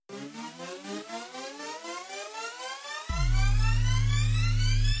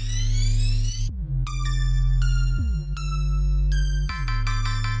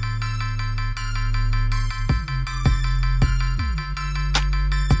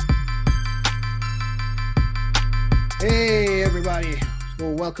Hey, everybody.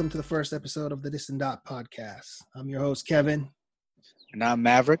 Well, welcome to the first episode of the Distant Dot podcast. I'm your host, Kevin. And I'm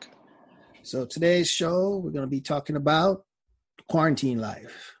Maverick. So today's show, we're going to be talking about quarantine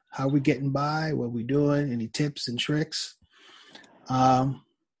life. How we getting by, what we doing, any tips and tricks. I'm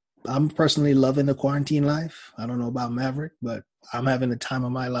personally loving the quarantine life. I don't know about Maverick, but I'm having the time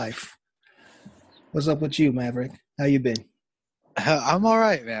of my life. What's up with you, Maverick? How you been? I'm all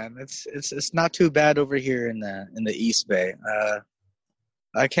right, man. It's not too bad over here in the East Bay.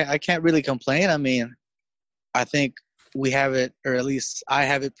 I can't really complain. I mean, I think we have it, or at least I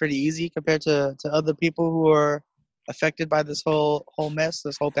have it pretty easy compared to other people who are affected by this whole mess,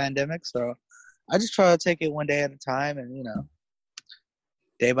 this whole pandemic. So I just try to take it one day at a time, and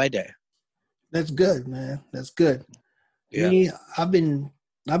day by day. That's good, man. That's good. Yeah. Me, I've been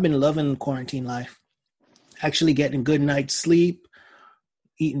loving quarantine life. Actually getting good night's sleep,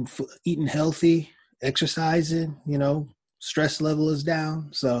 eating healthy, exercising, stress level is down.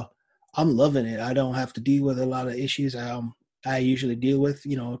 So I'm loving it. I don't have to deal with a lot of issues I usually deal with,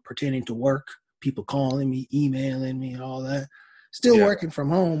 pertaining to work, people calling me, emailing me, and all that. Still working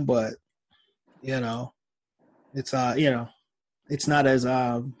from home, but it's it's not as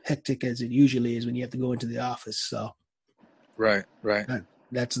hectic as it usually is when you have to go into the office. So Right.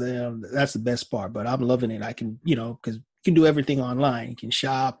 that's the best part. But I'm loving it. I can, because you can do everything online. You can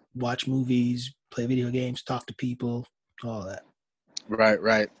shop, watch movies, play video games, talk to people, all that.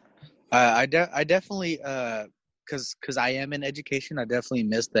 Right. I definitely because I am in education, I definitely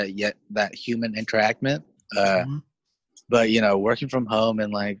miss that human interaction. But working from home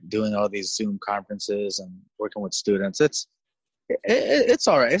and like doing all these Zoom conferences and working with students, it's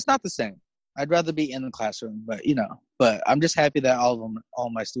all right. It's not the same. I'd rather be in the classroom, but I'm just happy that all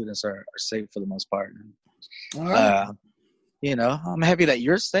my students are safe for the most part. All right. I'm happy that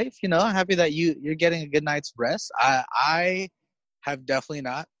you're safe. I'm happy that you're getting a good night's rest. I have definitely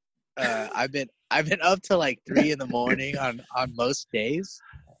not. I've been up to like 3 a.m. on most days.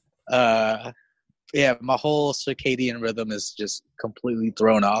 My whole circadian rhythm is just completely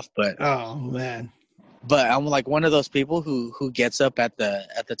thrown off. But oh man. But I'm like one of those people who gets up at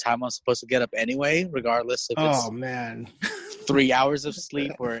the time I'm supposed to get up anyway, regardless if it's 3 hours of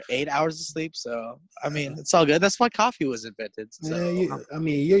sleep or 8 hours of sleep. So I mean, it's all good. That's why coffee was invented. So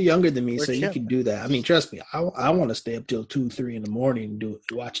you're younger than me, so you can do that. I mean, trust me, I want to stay up till 2-3 in the morning,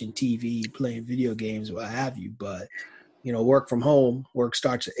 watching TV, playing video games, what have you. But work from home. Work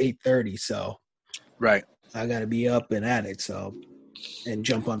starts at 8:30, so right. I got to be up and at it, and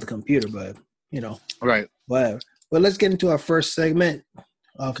jump on the computer, but. Right. Whatever. But let's get into our first segment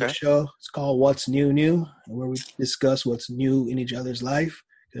of the show. It's called What's New, where we discuss what's new in each other's life.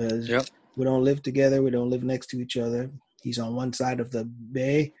 Because we don't live together. We don't live next to each other. He's on one side of the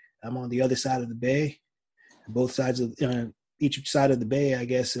bay. I'm on the other side of the bay. Both sides of each side of the bay, I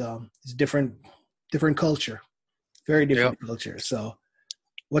guess, is different culture. Very different culture. So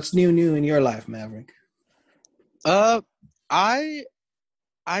what's new in your life, Maverick?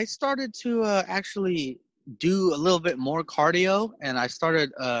 I started to actually do a little bit more cardio, and I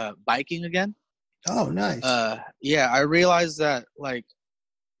started biking again. Oh, nice. I realized that like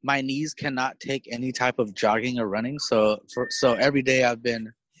my knees cannot take any type of jogging or running. So every day I've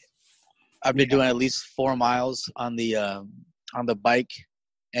been doing at least 4 miles on the bike,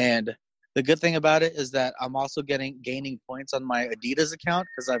 and the good thing about it is that I'm also gaining points on my Adidas account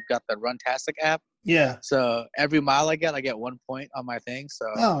because I've got the Runtastic app. Yeah. So every mile I get 1 point on my thing. So.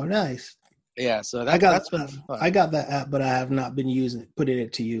 Oh, nice. Yeah. So that's been fun. I got that app, but I have not been putting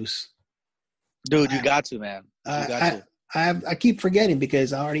it to use. Dude, you got to, man. You got to. I keep forgetting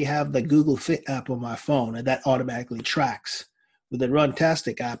because I already have the Google Fit app on my phone, and that automatically tracks. With the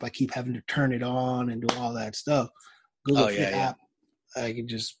Runtastic app, I keep having to turn it on and do all that stuff. Google Fit app, I can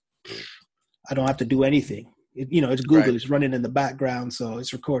just. I don't have to do anything. It's Google. Right. It's running in the background, so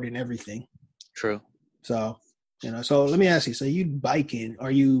it's recording everything. True. So, so let me ask you. So you biking?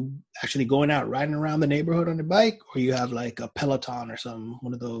 Are you actually going out riding around the neighborhood on the bike, or you have like a Peloton or something?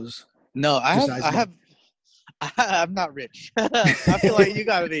 One of those. No, I'm not rich. I feel like you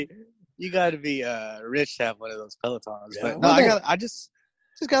gotta be rich to have one of those Pelotons. Yeah, but no, I just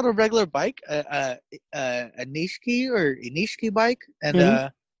got a regular bike, a Nishiki bike,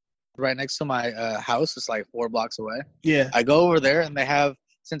 and right next to my house. It's like 4 blocks away. Yeah. I go over there, and they have,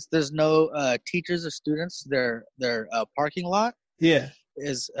 since there's no teachers or students, their parking lot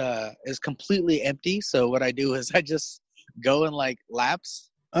is completely empty. So what I do is I just go in like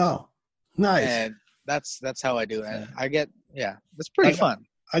laps. Oh, nice. And that's how I do it. And I get it's pretty fun.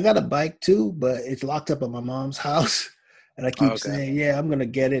 I got a bike too, but it's locked up at my mom's house. And I keep saying, yeah, I'm gonna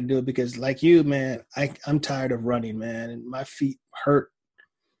get it and do it because, like you, man, I'm tired of running, man, and my feet hurt.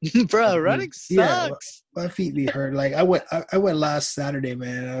 Bro, running sucks. Yeah, my feet be hurt. Like I went last Saturday,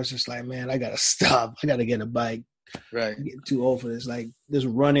 man. And I was just like, man, I gotta stop. I gotta get a bike. Right. I'm getting too old for this. Like this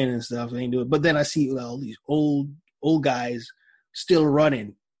running and stuff. I ain't do it. But then I see all these old guys still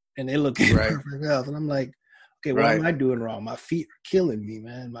running, and they look in perfect health, and I'm like, okay, what am I doing wrong? My feet are killing me,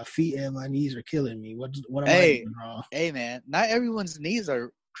 man. My feet and my knees are killing me. What am I doing wrong? Hey, man, not everyone's knees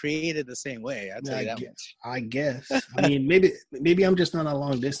are created the same way. I'll tell you that much. I guess. I mean, maybe I'm just not a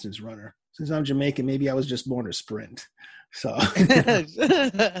long distance runner. Since I'm Jamaican, maybe I was just born to sprint. So, like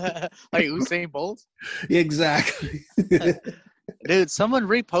Usain Bolt. Exactly. Dude, someone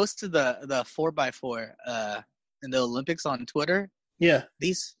reposted the 4x4 in the Olympics on Twitter. Yeah,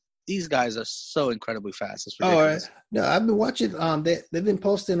 these guys are so incredibly fast. It's ridiculous. Right. No, I've been watching. They've been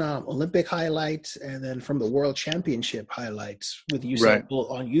posting Olympic highlights and then from the World Championship highlights with Usain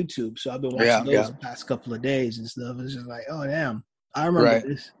Bolt on YouTube. So I've been watching those the past couple of days and stuff. It's just like, oh damn, I remember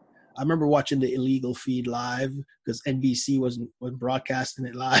this. I remember watching the illegal feed live because NBC was broadcasting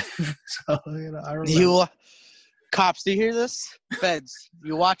it live. So I remember. Cops, do you hear this? Feds,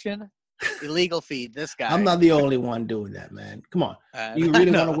 you watching? Illegal feed this guy. I'm not the only one doing that, man. Come on. You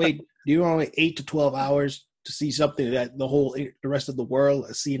really want to wait? Do you want to wait 8 to 12 hours to see something that the rest of the world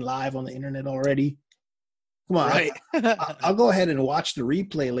is seeing live on the internet already? Come on. Right. I'll go ahead and watch the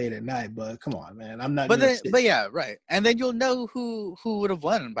replay late at night, but come on, man. I'm not. But yeah, right. And then you'll know who would have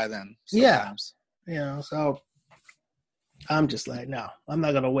won by then. Sometimes. Yeah. So I'm just like, no, I'm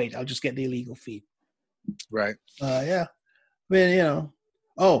not gonna wait. I'll just get the illegal feed. Right. Yeah. I mean,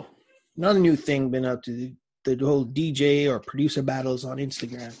 another new thing been up to the whole DJ or producer battles on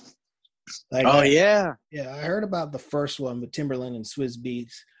Instagram. Like, yeah. Yeah, I heard about the first one with Timberland and Swizz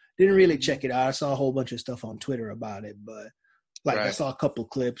Beatz. Didn't really check it out. I saw a whole bunch of stuff on Twitter about it, but I saw a couple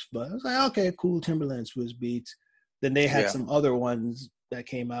clips, but I was like, okay, cool, Timberland and Swizz Beatz. Then they had some other ones that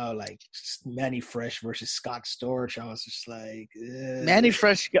came out, like Manny Fresh versus Scott Storch. I was just like, Manny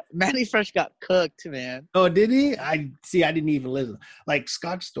Fresh got cooked, man. Oh, did he? I didn't even listen. Like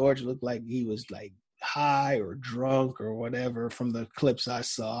Scott Storch looked like he was like high or drunk or whatever from the clips I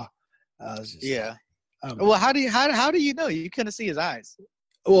saw. I was just well, how do you know? You couldn't see his eyes.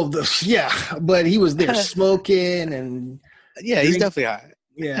 Well, but he was there smoking and he's definitely high.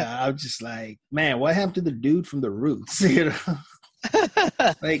 Yeah, I was just like, man, what happened to the dude from the Roots? You know.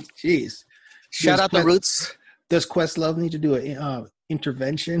 Like, jeez. Shout out the Roots. Does Questlove need to do an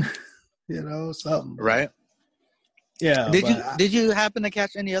intervention? You know, something. Right. Yeah. Did you happen to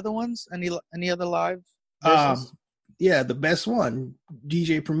catch any other ones? Any other live versions? Yeah, the best one,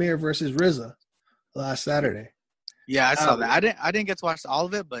 DJ Premier versus RZA last Saturday. Yeah, I saw that. I didn't get to watch all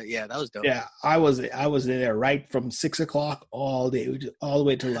of it, but yeah, that was dope. Yeah, I was there right from 6:00 all day, all the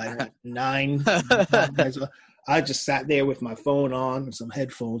way to like 9. I just sat there with my phone on and some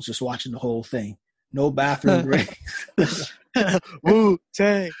headphones, just watching the whole thing. No bathroom breaks.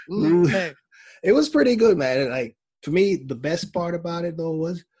 Wu-Tang. It was pretty good, man. Like, for me, the best part about it though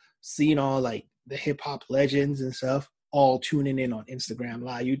was seeing all like the hip hop legends and stuff all tuning in on Instagram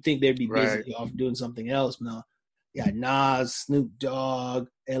Live. You'd think they'd be busy off doing something else. No, Nas, Snoop Dogg,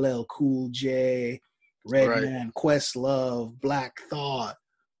 LL Cool J, Redman, Questlove, Black Thought.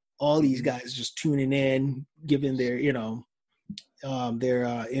 All these guys just tuning in, giving their,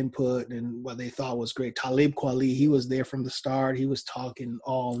 their input and what they thought was great. Talib Kweli, he was there from the start. He was talking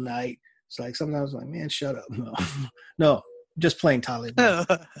all night. It's like sometimes I'm like, man, shut up. No, just playing Talib.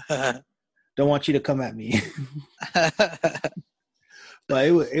 Don't want you to come at me. But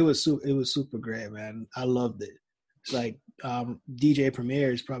it was super great, man. I loved it. It's like DJ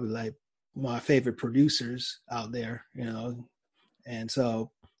Premier is probably like my favorite producers out there, and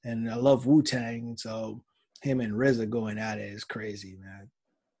I love Wu-Tang, so him and RZA going at it is crazy, man.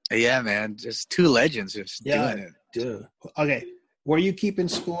 Yeah, man, just two legends just doing it. Dude. Okay, were you keeping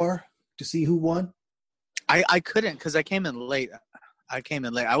score to see who won? I couldn't because I came in late.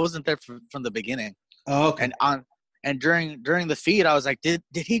 I wasn't there from the beginning. Oh, okay. And during the feed, I was like, did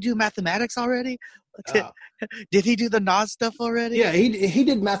he do mathematics already? Did he do the Nas stuff already? Yeah, he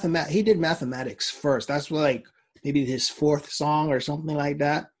did mathematics first. That's like maybe his fourth song or something like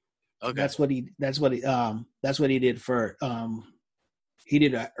that. Okay. That's what he did for he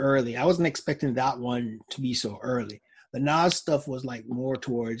did it early. I wasn't expecting that one to be so early. The Nas stuff was like more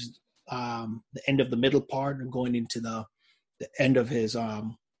towards the end of the middle part and going into the end of his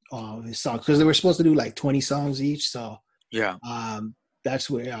songs, because they were supposed to do like 20 songs each. So yeah, that's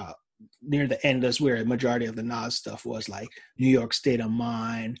where near the end, that's where a majority of the Nas stuff was, like New York State of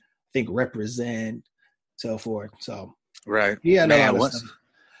Mind, I think Represent, so forth. So Right. Yeah, man.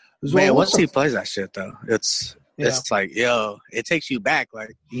 Once he plays that shit though, it's like, yo, it takes you back,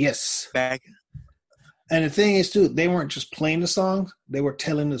 like back. And the thing is, too, they weren't just playing the songs; they were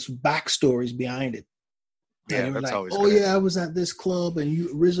telling us backstories behind it. Yeah, they were that's like, always. Oh good. yeah, I was at this club, and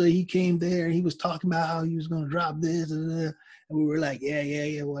RZA, he came there, and he was talking about how he was going to drop this, and we were like,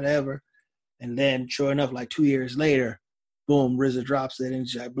 yeah, whatever. And then, sure enough, like 2 years later, boom, RZA drops it, and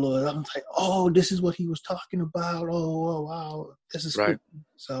I blow it up. I'm like, oh, this is what he was talking about. Oh wow, this is right. Cool.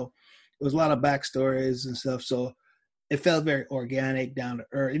 So it was a lot of backstories and stuff. So it felt very organic, down to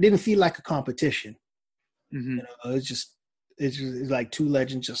earth. It didn't feel like a competition. Mm-hmm. You know, it's like two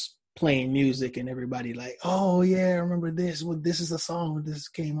legends just playing music, and everybody like, oh yeah, I remember this. Well, this is the song when this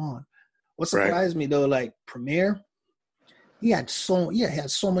came on. What surprised me though, like Premier, he had so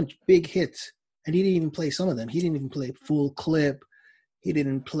much big hits, and he didn't even play some of them. He didn't even play Full Clip. He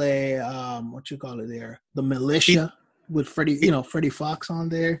didn't play The Militia with Freddie Fox on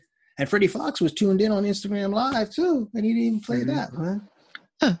there. And Freddie Fox was tuned in on Instagram Live too, and he didn't even play that, man.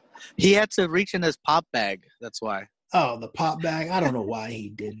 Huh. He had to reach in his pop bag. That's why. Oh, the pop bag! I don't know why he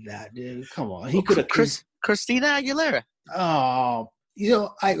did that, dude. Come on, he could have. Christina Aguilera. Oh,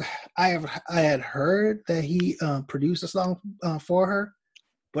 I had heard that he produced a song for her,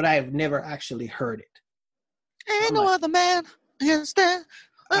 but I have never actually heard it. Ain't no other man instead.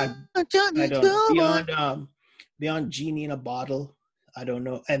 I don't beyond Genie in a Bottle. I don't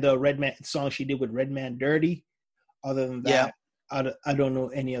know, and the Redman song she did with Redman Dirty. Other than that, I don't know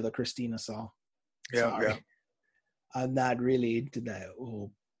any other Christina song. Yeah. I'm not really into that whole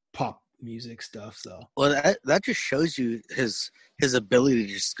pop music stuff. So that just shows you his ability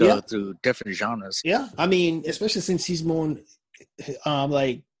to just go through different genres. Yeah, I mean, especially since he's more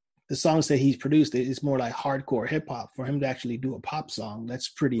like the songs that he's produced, it's more like hardcore hip hop. For him to actually do a pop song, that's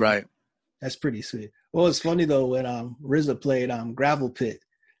pretty right. That's pretty sweet. Well, it's funny though when RZA played Gravel Pit.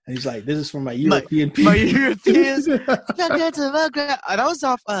 And he's like, "This is for my European people." My Europeans. That was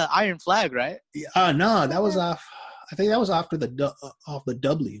off Iron Flag, right? No, that was off. I think that was after off the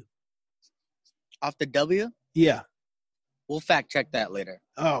W. Off the W? Yeah. We'll fact check that later.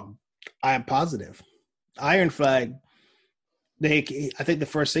 I am positive. Iron Flag. I think the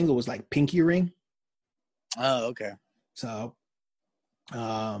first single was like Pinky Ring. Oh, okay. So,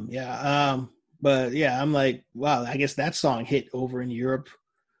 but yeah, I'm like, wow. I guess that song hit over in Europe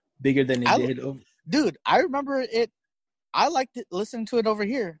bigger than it did over. Dude, I remember it. I liked it listening to it over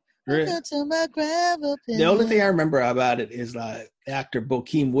here. Really? The only thing I remember about it is actor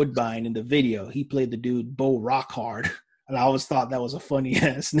Bokeem Woodbine in the video. He played the dude Bo Rockhard, and I always thought that was a funny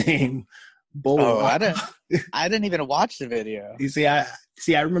ass name. I didn't even watch the video. You see, I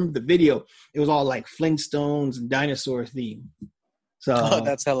remember the video. It was all like Flintstones and dinosaur theme. So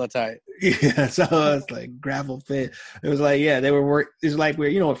that's hella tight. Yeah, so it's like Gravel Pit. It was like, yeah, they were it's like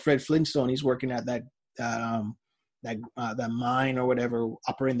where Fred Flintstone, he's working at that mine or whatever,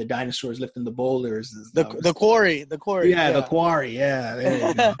 operating the dinosaurs, lifting the boulders. The quarry. Yeah, the quarry. Yeah, there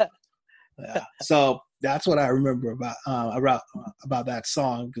you go. Yeah. So that's what I remember about that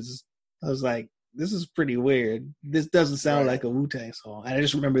song, because I was like, this is pretty weird. This doesn't sound like a Wu-Tang song. And I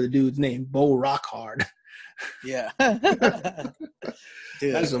just remember the dude's name, Bo Rockhard. Yeah.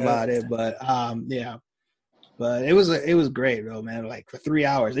 Dude, that's about it. But yeah. But it was great though, man. Like for 3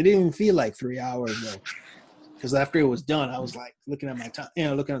 hours. It didn't even feel like 3 hours though. Because after it was done, I was like looking at my time,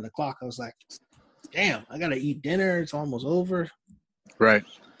 looking at the clock. I was like, damn, I gotta eat dinner. It's almost over. Right.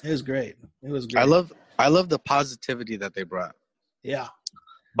 It was great. It was great. I love the positivity that they brought. Yeah.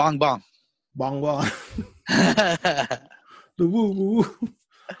 Bong bong. Bong bong. The woo woo.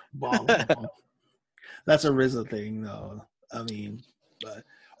 Bong bong. That's a RZA thing though. I mean, but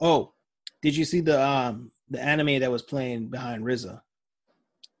did you see the anime that was playing behind RZA?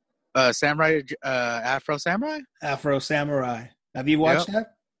 Samurai, Afro Samurai. Afro Samurai. Have you watched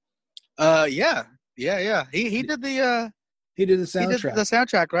that? Yeah. He did the soundtrack. He did the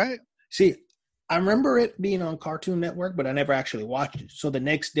soundtrack, right? See, I remember it being on Cartoon Network, but I never actually watched it. So the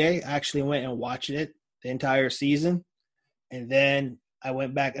next day, I actually went and watched it, the entire season, and then I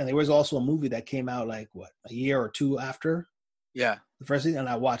went back, and there was also a movie that came out like a year or two after. Yeah, the first season, and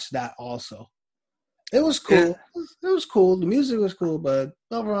I watched that also. It was cool. Yeah. It was cool. The music was cool, but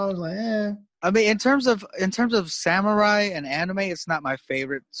overall, I was like, eh. I mean, in terms of samurai and anime, it's not my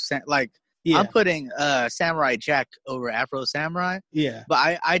favorite. I'm putting Samurai Jack over Afro Samurai. Yeah,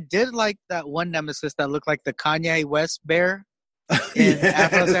 but I did like that one nemesis that looked like the Kanye West bear in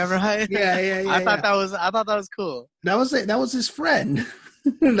Afro Samurai. Yeah. I thought that was cool. That was his friend.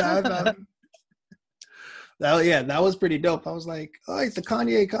 That was pretty dope. I was like, oh, it's the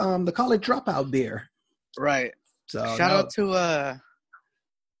Kanye, the college dropout bear. Right. So shout out to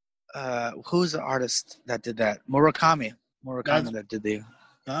who's the artist that did that? Murakami that did the.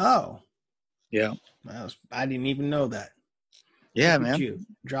 Oh, yeah. I didn't even know that. Yeah, Look man. at you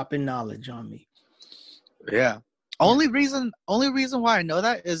dropping knowledge on me. Yeah. Only reason why I know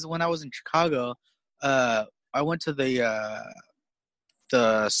that is when I was in Chicago, I went to the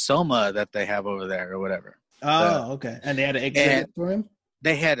Soma that they have over there or whatever. Oh, okay. And they had an exhibit for him?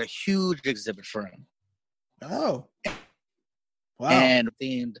 They had a huge exhibit for him. Oh. Wow. And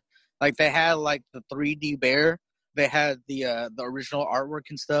themed, like they had like the 3D bear. They had the original artwork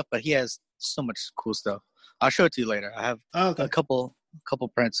and stuff, but he has so much cool stuff. I'll show it to you later. I have a couple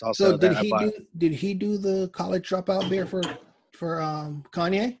prints also. So did he do the College Dropout bear for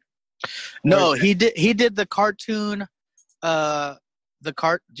Kanye? No, he did the cartoon. Do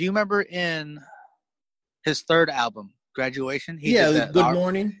you remember in his third album, Graduation? Good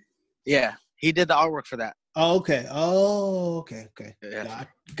Morning. Yeah, he did the artwork for that. Oh, okay. Yeah.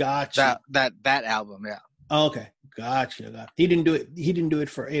 Gotcha. That album, yeah. Oh, okay, gotcha. He didn't do it. He didn't do it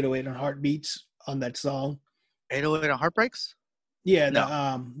for 808 and Heartbeats on that song. 808 and Heartbreaks. Yeah,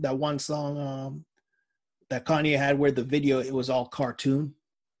 that one song that Kanye had where the video it was all cartoon,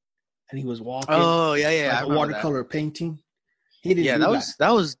 and he was walking. Oh yeah, like a watercolor painting. He didn't. Yeah, that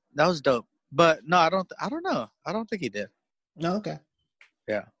was dope. But no, I don't know. I don't think he did. No, okay.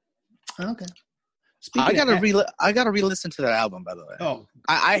 Yeah. Okay. I gotta re-listen to that album, by the way. Oh,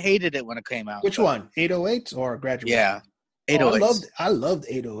 I hated it when it came out. Which one? 808s or Graduation? Yeah, 808s. I loved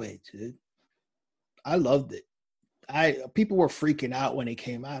 808s, dude. I loved it. People were freaking out when it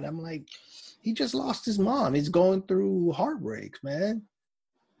came out. I'm like, he just lost his mom. He's going through heartbreaks, man.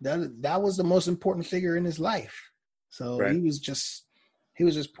 That was the most important figure in his life. So right. he was just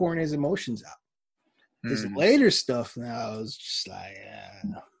pouring his emotions out. His later stuff now is just like,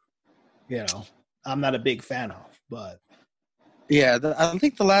 I'm not a big fan of, but yeah, I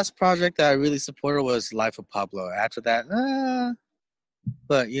think the last project that I really supported was Life of Pablo. After that,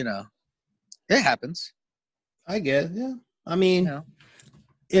 but it happens. I guess, yeah. I mean,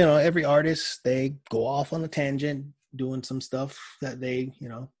 every artist, they go off on a tangent doing some stuff that they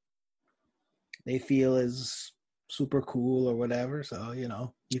feel is super cool or whatever. So,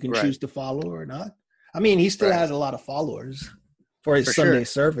 you can choose to follow or not. I mean, he still has a lot of followers for his Sunday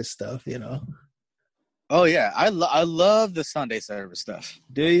service stuff, Oh yeah, I love the Sunday service stuff.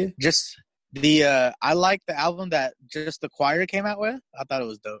 Do you? Just I like the album that just the choir came out with. I thought it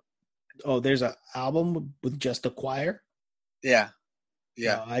was dope. Oh, there's an album with just the choir? Yeah.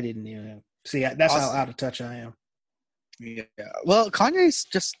 Yeah. No, I didn't even see. That's how out of touch I am. Yeah. Well, Kanye's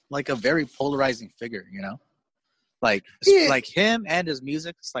just like a very polarizing figure, like him and his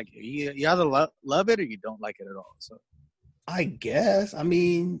music. It's like you either love it or you don't like it at all. So. I guess. I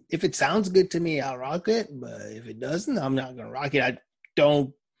mean, if it sounds good to me, I'll rock it. But if it doesn't, I'm not gonna rock it.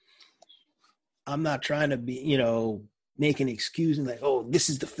 I'm not trying to be, make an excuse and like, oh, this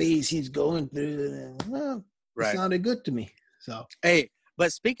is the phase he's going through. Well, it sounded good to me. So hey,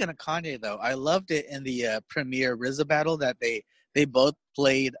 but speaking of Kanye though, I loved it in the premiere RZA battle that they both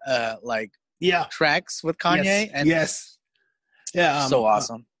played tracks with Kanye. Yes. Yeah. So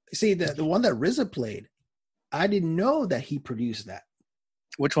awesome. See the one that RZA played. I didn't know that he produced that.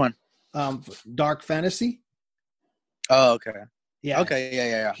 Which one? Dark Fantasy. Oh, okay. Yeah. Okay.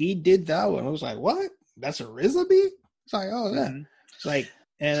 Yeah. He did that one. I was like, what? That's a RZA beat? It's like, oh, yeah. Mm-hmm. It's like,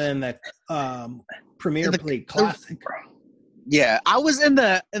 and then the Premiere played classic. Yeah. I was in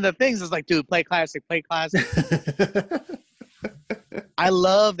the things. It's like, dude, play classic. I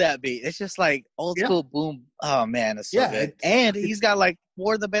love that beat. It's just like old school boom. Oh, man. It's so good. And he's got like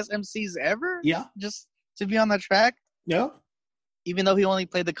 4 of the best MCs ever. Yeah. Just to be on that track. Yeah. Even though he only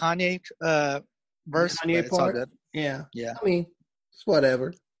played the Kanye verse. Kanye part. It's all good. Yeah. Yeah. I mean, it's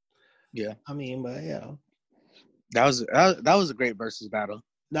whatever. Yeah. I mean, but that was a great versus battle.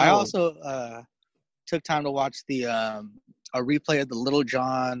 I also took time to watch a replay of the Little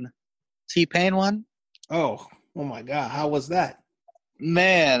John T-Pain one. Oh my God. How was that?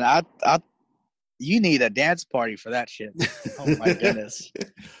 Man, you need a dance party for that shit. Oh my goodness.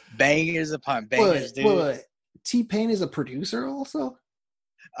 Bangers upon bangers, dude. What? T-Pain is a producer also?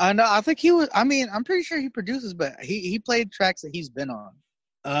 No, I think he was. I mean, I'm pretty sure he produces, but he played tracks that he's been on.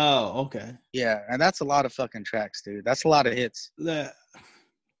 Oh, okay. Yeah, and that's a lot of fucking tracks, dude. That's a lot of hits.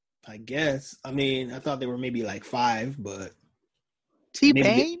 I guess. I mean, I thought they were maybe like 5, but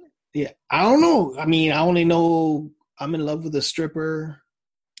T-Pain? Yeah, I don't know. I mean, I only know I'm in Love with a Stripper.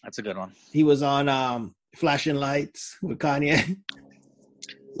 That's a good one. He was on Flashing Lights with Kanye.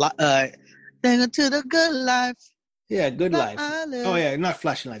 Then to the Good Life. Yeah, Good Life. Oh yeah, not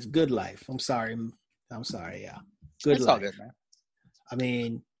Flashing Lights. Good Life. I'm sorry. Yeah. Good it's life. All good, man. I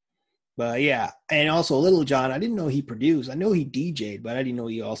mean, but yeah, and also Little John. I didn't know he produced. I know he DJ'd, but I didn't know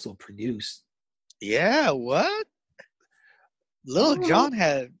he also produced. Yeah, what? Little John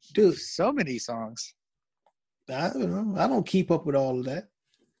had so many songs. I don't know. I don't keep up with all of that.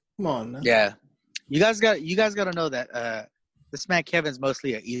 Come on, now. Yeah, you guys got to know that this man Kevin's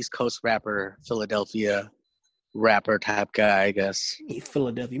mostly an East Coast rapper, Philadelphia rapper type guy, I guess.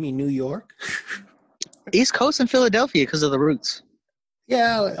 Philadelphia? You mean New York? East Coast and Philadelphia because of the roots.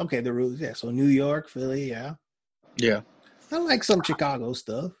 Yeah, okay, the roots. Yeah, so New York, Philly, yeah. Yeah. I like some Chicago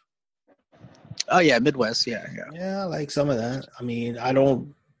stuff. Oh, yeah, Midwest, yeah. Yeah, I like some of that. I mean, I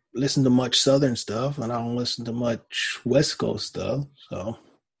don't listen to much Southern stuff, and I don't listen to much West Coast stuff, so.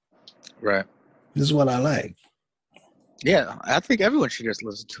 Right. This is what I like. Yeah, I think everyone should just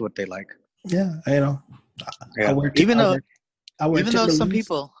listen to what they like. Yeah, you know. Yeah. Even though some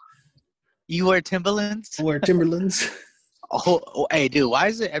people... You wear Timberlands? I wear Timberlands. Oh, hey, dude, why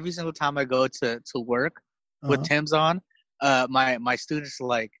is it every single time I go to work with Tim's on, my students are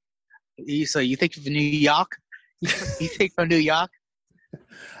like, so you think from New York? You think from New York?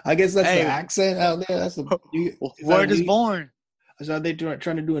 I guess that's the accent out there. That's word is born. So are they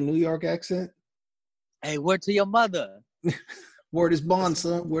trying to do a New York accent? Hey, word to your mother. Word is born,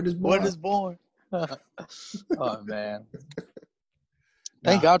 son. Word is born. Word is born. Oh, man.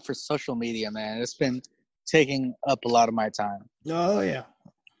 Thank God for social media, man. It's been taking up a lot of my time. Oh, yeah.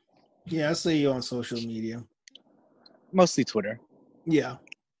 Yeah, I see you on social media. Mostly Twitter. Yeah.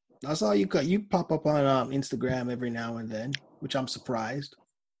 That's all you got. You pop up on Instagram every now and then, which I'm surprised.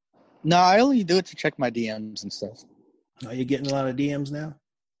 No, I only do it to check my DMs and stuff. Are you getting a lot of DMs now?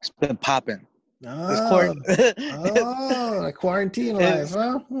 It's been popping. Oh, like quarantine life,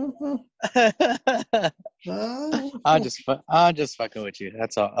 huh? I'm just fucking with you.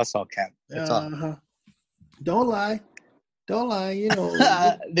 That's all, Cap. That's all. Don't lie. You know,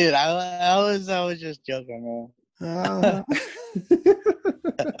 dude. I was just joking, man.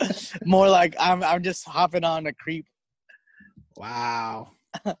 More like I'm just hopping on a creep. Wow.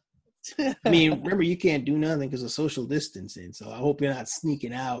 I mean, remember, you can't do nothing because of social distancing. So I hope you're not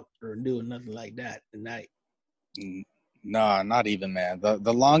sneaking out or doing nothing like that tonight. No, not even, man. The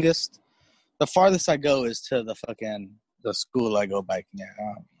farthest I go is to the school I go biking at.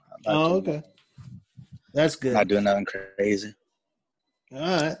 Okay. That's good. Not doing nothing crazy. All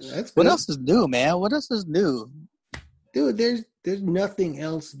right, that's good. What else is new, man? What else is new? Dude, there's nothing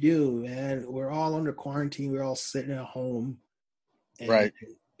else new, man. We're all under quarantine. We're all sitting at home. Right.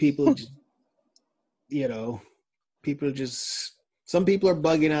 People just, some people are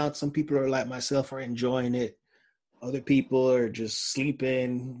bugging out. Some people are like myself are enjoying it. Other people are just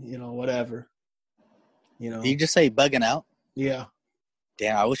sleeping, whatever. You just say bugging out? Yeah.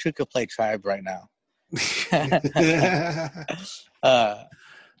 Damn, I wish we could play Tribe right now.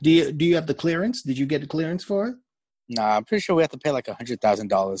 Do you have the clearance? Did you get the clearance for it? Nah, I'm pretty sure we have to pay like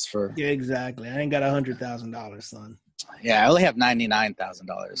 $100,000 for. Yeah, exactly. I ain't got $100,000, son. Yeah, I only have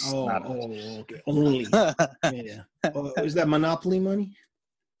 $99,000. Okay. Only. Yeah. Is that Monopoly money?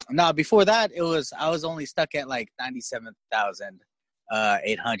 No, before that I was only stuck at like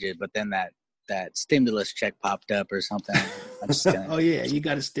 97,800, but then that stimulus check popped up or something. Oh yeah, you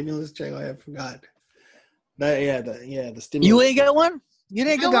got a stimulus check. I forgot. The stimulus. You ain't got one? You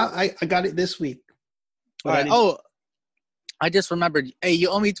didn't get one? I got it this week. All right. I just remembered. Hey, you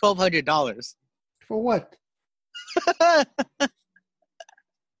owe me $1,200. For what? I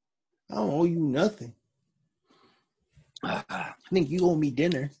don't owe you nothing. I think you owe me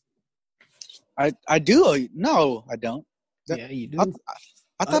dinner. I do owe you. No, I don't. Yeah, you do.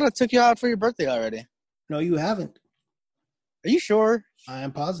 I thought I took you out for your birthday already. No, you haven't. Are you sure? I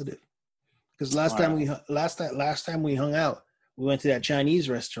am positive. Because last time we hung out, we went to that Chinese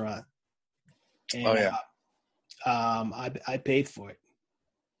restaurant. And, I paid for it,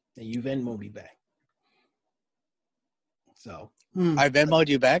 and you Venmo'd me back. So I Venmo'd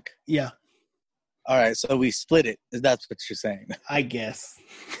you back? Yeah. All right, so we split it. That's what you're saying. I guess.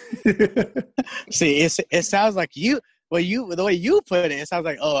 See, it sounds like the way you put it sounds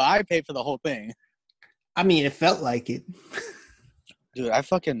like, oh, I paid for the whole thing. I mean, it felt like it. Dude, I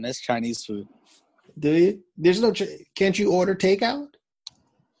fucking miss Chinese food. Do you? There's no. Can't you order takeout?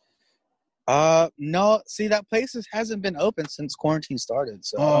 No. See, that place hasn't been open since quarantine started.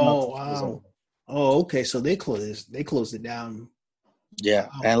 So. Oh wow. Oh, okay. So they closed it down. Yeah,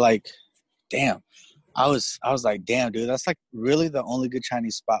 wow. And like, damn, I was like, damn, dude, that's like really the only good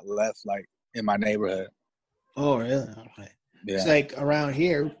Chinese spot left, like in my neighborhood. Oh, really? Okay. Yeah. It's like around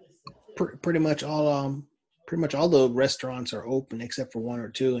here, pretty much all the restaurants are open except for one or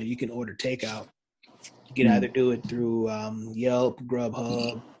two, and you can order takeout. You can either do it through Yelp,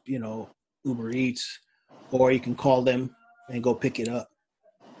 Grubhub, Uber Eats, or you can call them and go pick it up.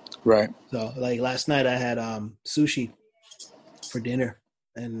 Right. So, like last night, I had sushi for dinner,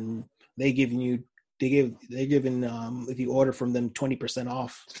 and they're giving if you order from them 20%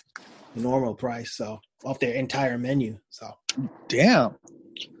 off the normal price, so off their entire menu. So, damn.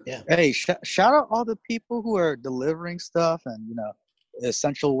 Yeah. Hey, shout out all the people who are delivering stuff and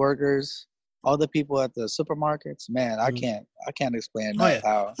essential workers. All the people at the supermarkets, man, I can't explain enough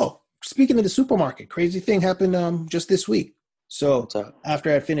how. Oh, speaking of the supermarket, crazy thing happened just this week. So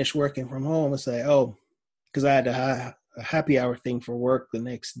after I finished working from home, I say, because I had a happy hour thing for work the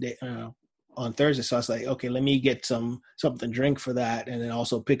next day on Thursday. So I was like, okay, let me get something to drink for that, and then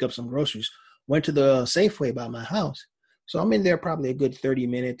also pick up some groceries. Went to the Safeway by my house. So I'm in there probably a good 30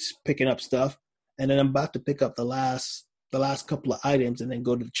 minutes picking up stuff, and then I'm about to pick up the last couple of items and then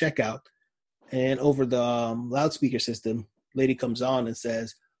go to the checkout. And over the loudspeaker system, lady comes on and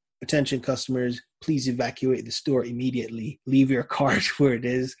says, "Attention customers, please evacuate the store immediately. Leave your cart where it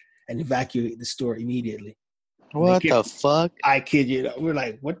is and evacuate the store immediately." What the fuck? I kid you. We're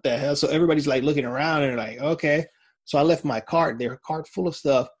like, what the hell? So everybody's like looking around and like, okay. So I left my cart there, cart full of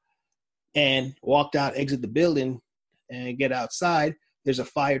stuff, and walked out, exit the building, and get outside. There's a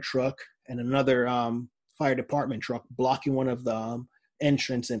fire truck and another fire department truck blocking one of the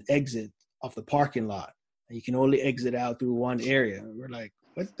entrance and exit of the parking lot. And you can only exit out through one area. And we're like,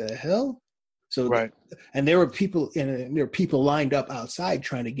 what the hell? So right. And there were people lined up outside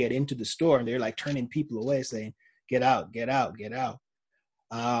trying to get into the store, and they're like turning people away, saying, "Get out, get out, get out."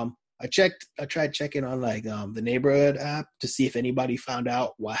 I tried checking on like the neighborhood app to see if anybody found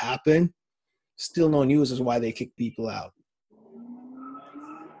out what happened. Still no news as why they kicked people out.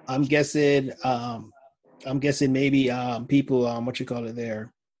 I'm guessing maybe people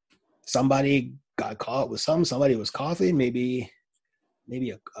somebody got caught with somebody was coughing, maybe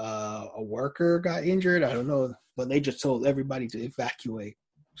a worker got injured. I don't know, but they just told everybody to evacuate.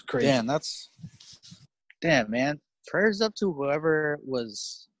 It's crazy. Damn, man. Prayers up to whoever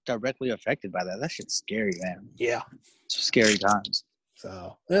was directly affected by that. That shit's scary, man. Yeah, it's scary times.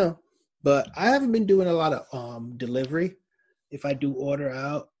 So but I haven't been doing a lot of delivery. If I do order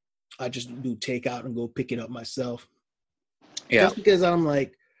out, I just do takeout and go pick it up myself. Yeah, just because I'm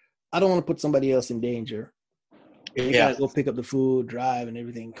like, I don't want to put somebody else in danger. You gotta go pick up the food, drive, and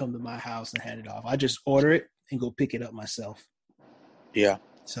everything, come to my house and hand it off. I just order it and go pick it up myself. Yeah.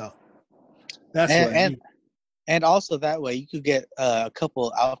 So that's what I mean. And also that way you could get a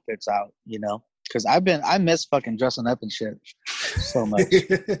couple outfits out, because I miss fucking dressing up and shit so much.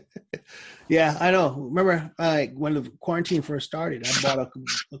 Yeah, I know. Remember, when the quarantine first started, I bought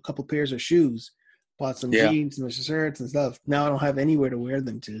a couple pairs of shoes. Bought some jeans and shirts and stuff. Now I don't have anywhere to wear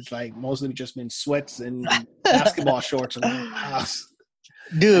them to. It's like mostly just been sweats and basketball shorts around the house.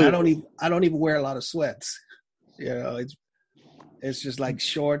 Dude, and I don't even wear a lot of sweats. It's just like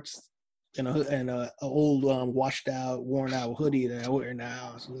shorts and a old washed out, worn out hoodie that I wear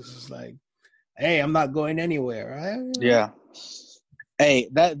now. So this is like, hey, I'm not going anywhere, right? Yeah. Hey,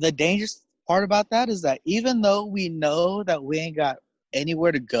 the dangerous part about that is that even though we know that we ain't got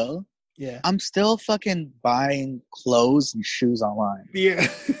anywhere to go, I'm still fucking buying clothes and shoes online. Yeah.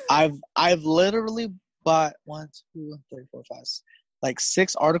 I've literally bought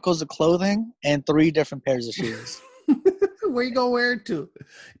 6 articles of clothing and 3 different pairs of shoes. Where you gonna wear it to?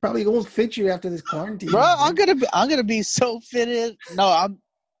 Probably won't fit you after this quarantine. Bro, I'm gonna be so fitted. No,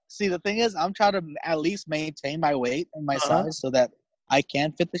 the thing is, I'm trying to at least maintain my weight and my size so that I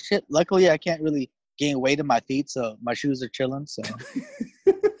can fit the shit. Luckily, I can't really gain weight in my feet, so my shoes are chilling. So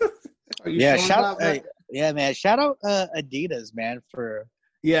shout out Adidas, man, for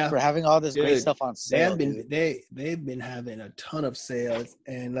having all this great stuff on sale. They've been having a ton of sales,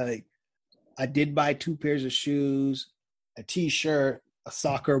 and like I did buy 2 pairs of shoes, a t-shirt, a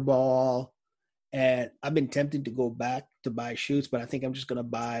soccer ball, and I've been tempted to go back to buy shoes, but I think I'm just gonna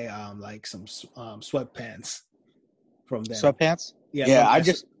buy some sweatpants from them. Sweatpants? Yeah, I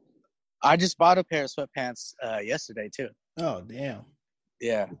just bought a pair of sweatpants yesterday too. Oh damn.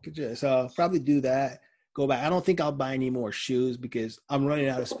 Yeah. So I'll probably do that. Go back. I don't think I'll buy any more shoes because I'm running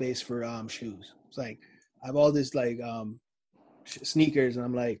out of space for shoes. It's like I have all this like sneakers, and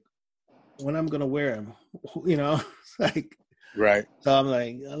I'm like, when I'm gonna wear them, It's like right. So I'm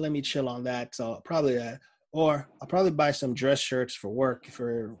like, let me chill on that. So probably that, or I'll probably buy some dress shirts for work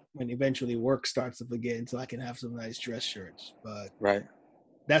for when eventually work starts up again, so I can have some nice dress shirts. But right,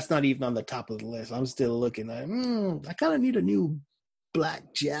 that's not even on the top of the list. I'm still looking like, I kind of need a new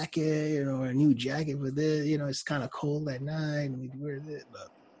black jacket, or a new jacket for this. It's kind of cold at night and we wear this, but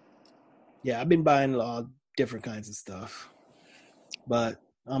Yeah, I've been buying different kinds of stuff, but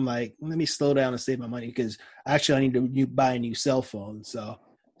I'm like, let me slow down and save my money because actually I need to buy a new cell phone. So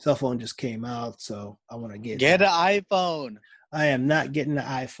cell phone just came out, so I want to get an iPhone. I am not getting the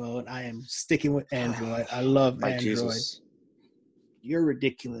iPhone. I am sticking with Android. I love Android. Jesus. You're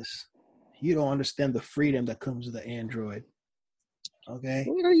ridiculous. You don't understand the freedom that comes with the Android. Okay?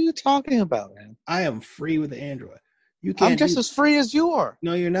 What are you talking about, man? I am free with the Android. You can't. I'm just as free as you are.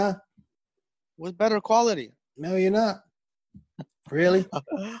 No, you're not. With better quality. No, you're not. Really?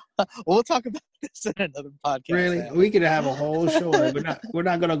 We'll talk about this in another podcast. Really? Man. We could have a whole show. We're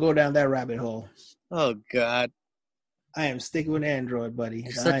not going to go down that rabbit hole. Oh God. I am sticking with Android, buddy.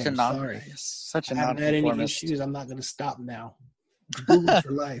 Sorry. Such a I haven't had any issues. I'm not going to stop now. Google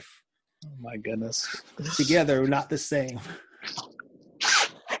for life. Oh my goodness. Together, we're not the same.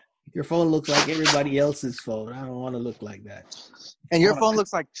 Your phone looks like everybody else's phone. I don't want to look like that. And your phone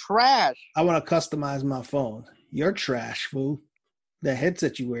looks like trash. I want to customize my phone. You're trash, fool. The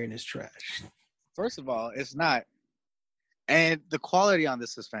headset you're wearing is trash. First of all, it's not. And the quality on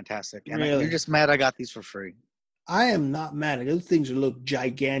this is fantastic. And really? You're just mad I got these for free. I am not mad. Those things look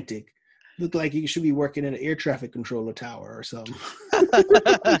gigantic. Look like you should be working in an air traffic controller tower or something.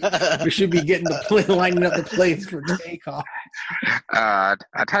 We should be getting the plane, lining up the planes for takeoff.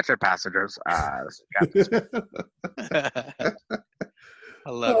 Attention passengers. I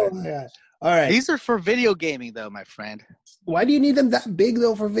love it. Yeah. All right. These are for video gaming, though, my friend. Why do you need them that big,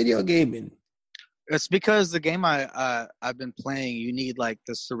 though, for video gaming? It's because the game I've been playing, you need like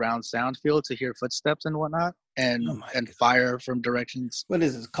the surround sound field to hear footsteps and whatnot, and fire from directions. What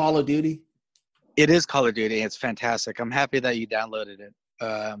is this? Call of Duty? It is Call of Duty. It's fantastic. I'm happy that you downloaded it.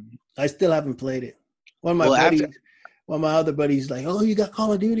 I still haven't played it. One of my other buddies, like, "Oh, you got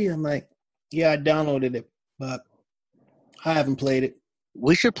Call of Duty?" I'm like, "Yeah, I downloaded it, but I haven't played it."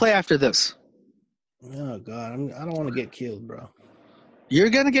 We should play after this. Oh God, I don't want to get killed, bro. You're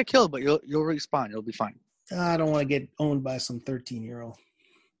gonna get killed, but you'll respawn. You'll be fine. I don't want to get owned by some 13-year-old.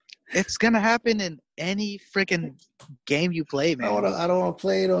 It's gonna happen in any freaking game you play, man. I don't want to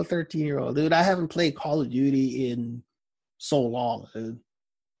play it on 13-year-old, dude. I haven't played Call of Duty in so long, dude.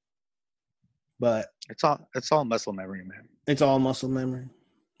 But it's all muscle memory, man. It's all muscle memory.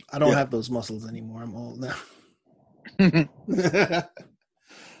 I don't have those muscles anymore. I'm old now.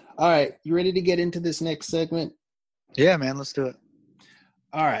 All right, you ready to get into this next segment? Yeah, man. Let's do it.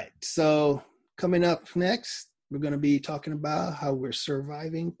 All right. So coming up next, we're going to be talking about how we're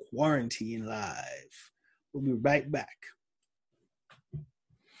surviving quarantine live. We'll be right back.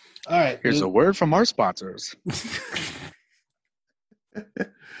 All right. Here's a word from our sponsors. All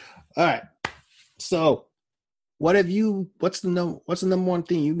right. So what's the number one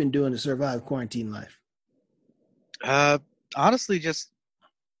thing you've been doing to survive quarantine life? Honestly, just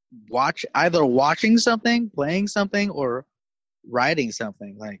either watching something, playing something, or writing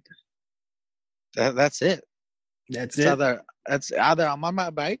something. Like that's it. It's either I'm on my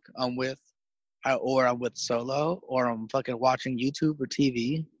bike, I'm with solo, or I'm fucking watching YouTube or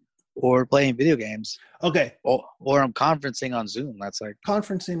TV, or playing video games. Okay. Or I'm conferencing on Zoom. That's like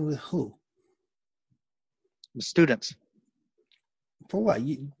conferencing with who? With students. For what?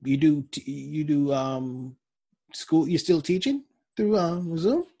 You do school? You still teaching through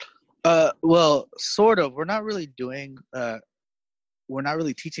Zoom? Well, sort of. We're not really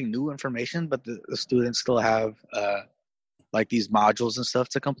teaching new information, but the students still have like these modules and stuff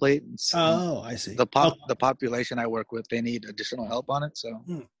to complete. Oh, I see. The population I work with, they need additional help on it. So,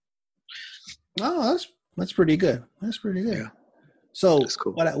 oh, that's pretty good. That's pretty good. Yeah. So, that's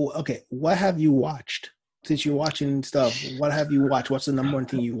cool. What have you watched since you're watching stuff? What have you watched? What's the number one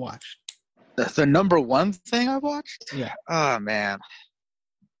thing you watched? The number one thing I watched? Yeah. Oh man.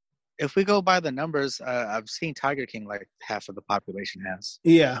 If we go by the numbers, I've seen Tiger King like half of the population has.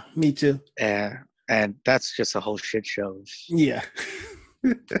 Yeah, me too. And that's just a whole shit show. Yeah.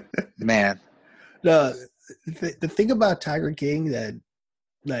 Man. The thing about Tiger King that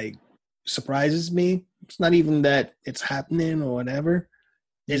like surprises me, it's not even that it's happening or whatever,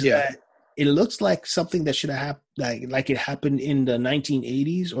 is that it looks like something that should have happened, like it happened in the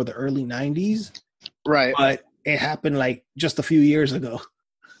 1980s or the early 90s. Right. But it happened like just a few years ago.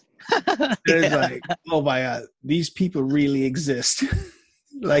 It's like, oh my God, these people really exist.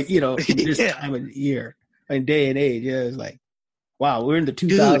 Like, in this time of year and day and age. Yeah, it's like, wow, we're in the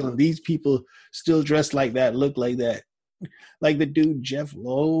 2000s. Dude. These people still dress like that, look like that. Like the dude, Jeff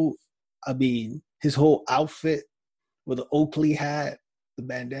Lowe, I mean, his whole outfit with the Oakley hat, the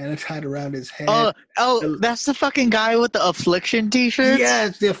bandana tied around his head. Oh, that's the fucking guy with the Affliction t-shirts? Yeah,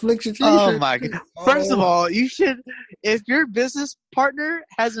 it's the Affliction t-shirt. Oh, my God. First of all, you should, if your business partner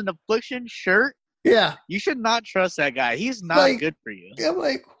has an Affliction shirt, you should not trust that guy. He's not good for you. I'm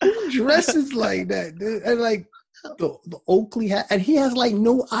like, who dresses like that, dude? And like the Oakley hat, and he has like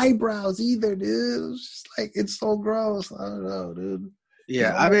no eyebrows either, dude. It's just like, it's so gross. I don't know, dude.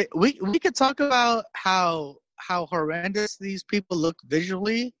 Yeah, I mean, we could talk about how horrendous these people look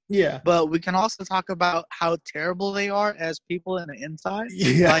visually. Yeah. But we can also talk about how terrible they are as people in the inside.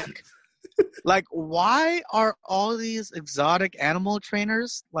 Yeah. Like why are all these exotic animal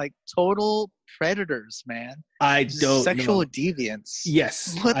trainers like total predators, man? I don't Sexual know. Deviants.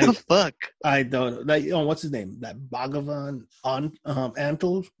 Yes. What the fuck? I don't know. Like, what's his name? That Bhagavan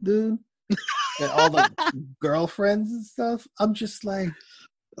Antle dude? And all the girlfriends and stuff. I'm just like,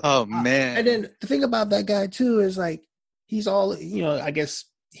 oh man. And then the thing about that guy too is like, he's all, I guess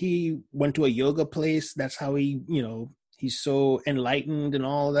he went to a yoga place. That's how he, he's so enlightened and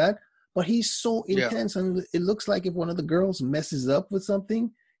all that. But he's so intense, and it looks like if one of the girls messes up with something,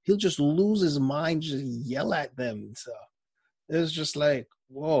 he'll just lose his mind, just yell at them. So it's just like,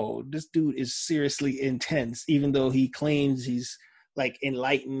 whoa, this dude is seriously intense, even though he claims he's like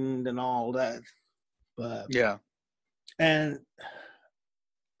enlightened and all that. But and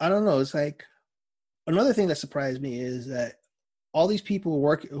I don't know. It's like another thing that surprised me is that all these people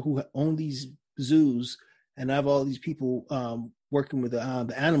who own these zoos and have all these people working with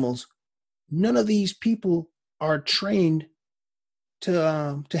the animals. None of these people are trained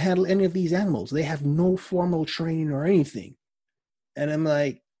to handle any of these animals. They have no formal training or anything. And I'm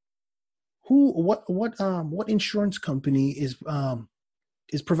like, what insurance company is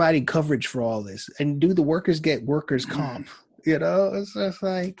providing coverage for all this? And do the workers get workers' comp? It's just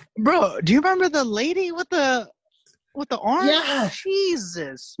like, bro, do you remember the lady with the arm? Yeah.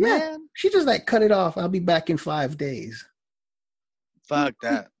 Jesus, man. She just like cut it off. I'll be back in 5 days. Fuck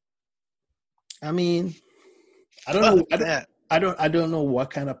that. I mean, I don't know. I don't know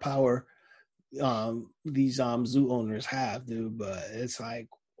what kind of power these zoo owners have, dude. But it's like,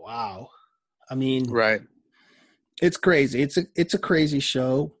 wow. I mean, right? It's crazy. It's a crazy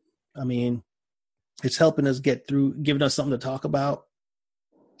show. I mean, it's helping us get through, giving us something to talk about.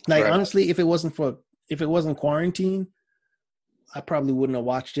 Like honestly, if it wasn't quarantine, I probably wouldn't have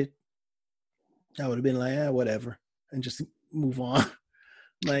watched it. I would have been like, whatever, and just move on.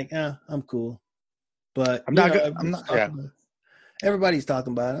 Like, I'm cool. But everybody's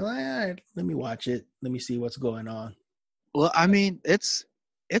talking about it. I'm like, all right, let me watch it. Let me see what's going on. Well, I mean, it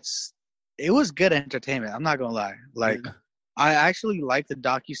was good entertainment. I'm not gonna lie. Like, I actually like the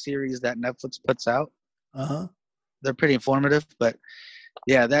docuseries that Netflix puts out. They're pretty informative, but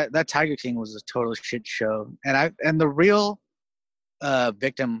yeah, that Tiger King was a total shit show. And the real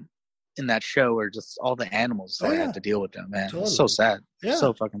victim in that show were just all the animals that had to deal with them, man. Totally. It's so sad. Yeah.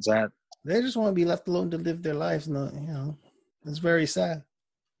 So fucking sad. They just want to be left alone to live their lives. No, it's very sad.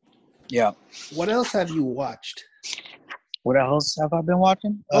 Yeah. What else have you watched? What else have I been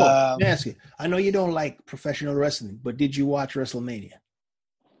watching? Let me ask you. I know you don't like professional wrestling, but did you watch WrestleMania?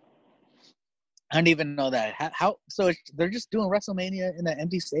 I didn't even know that. How? So they're just doing WrestleMania in an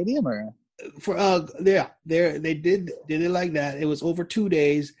empty stadium, or? They did it like that. It was over 2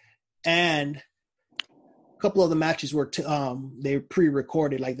 days, and a couple of the matches were they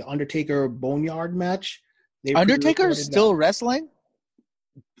pre-recorded, like the Undertaker Boneyard match. Undertaker is still wrestling?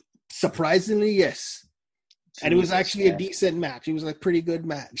 Surprisingly, yes. Jesus, and it was actually a decent match. It was like pretty good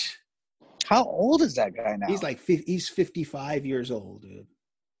match. How old is that guy now? He's 55 years old, dude.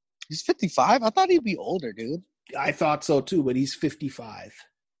 He's 55? I thought he'd be older, dude. I thought so too, but he's 55.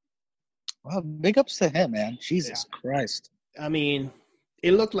 Well, big ups to him, man. Jesus Christ. I mean,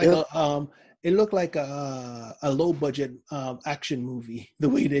 it looked like a low budget action movie, the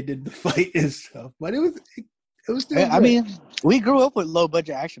way they did the fight and stuff. But it was still good. I mean, we grew up with low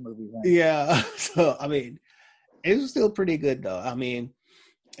budget action movies, right? Yeah. So I mean, it was still pretty good though. I mean,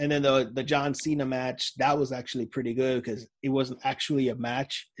 and then the John Cena match, that was actually pretty good because it wasn't actually a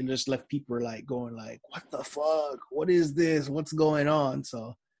match. It just left people like going like, what the fuck? What is this? What's going on?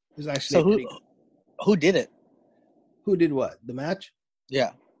 So it was actually who did it? Who did what? The match?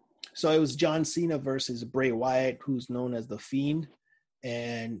 Yeah. So it was John Cena versus Bray Wyatt, who's known as The Fiend.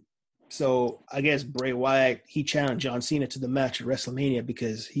 And so I guess Bray Wyatt, he challenged John Cena to the match at WrestleMania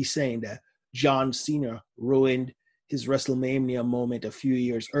because he's saying that John Cena ruined his WrestleMania moment a few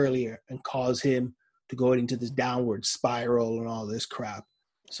years earlier and caused him to go into this downward spiral and all this crap.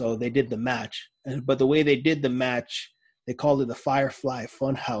 So they did the match. But the way they did the match, they called it the Firefly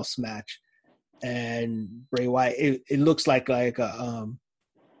Funhouse match. And Bray Wyatt, it looks like a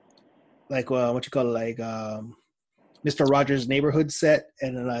what you call it, Mr. Rogers' Neighborhood set,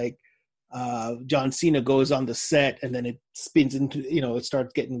 and then John Cena goes on the set, and then it spins into, it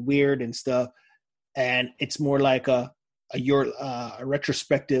starts getting weird and stuff, and it's more like a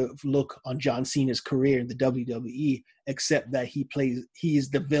retrospective look on John Cena's career in the WWE, except that he's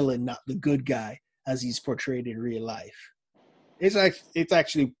the villain, not the good guy, as he's portrayed in real life. It's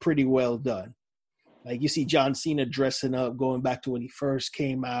actually pretty well done. Like, you see John Cena dressing up, going back to when he first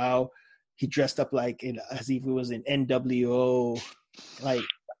came out. He dressed up as if he was in NWO. Like,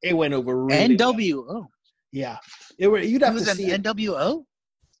 it went over really NWO. Well. Yeah, you'd have to see it. NWO.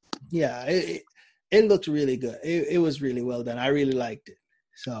 Yeah, it looked really good. It was really well done. I really liked it.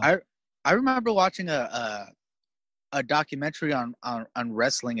 So I remember watching a documentary on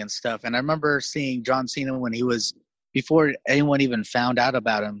wrestling and stuff, and I remember seeing John Cena when he was, before anyone even found out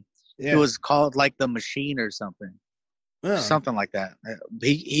about him. Yeah. It was called like the Machine or something. Oh. Something like that.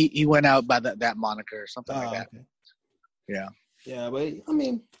 He went out by that moniker or something like that. Okay. Yeah. Yeah, but I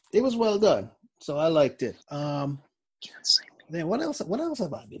mean, it was well done, so I liked it. Then what else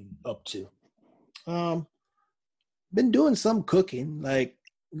have I been up to? Been doing some cooking. Like,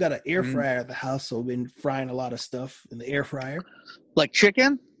 we got an air fryer at the house, so been frying a lot of stuff in the air fryer. Like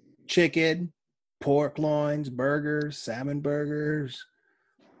chicken, pork loins, burgers, salmon burgers,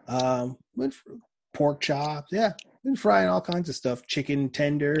 pork chops. Yeah, been frying all kinds of stuff. Chicken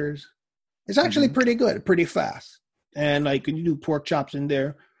tenders. It's actually pretty good, pretty fast. And like, when you do pork chops in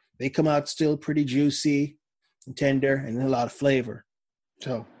there, they come out still pretty juicy and tender and a lot of flavor.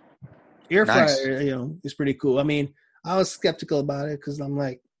 So air fryer, is pretty cool. I mean, I was skeptical about it because I'm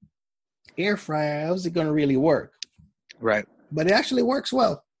like, air fryer, how's it going to really work? Right. But it actually works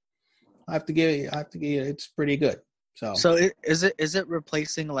well. I have to give it, it's pretty good. So is it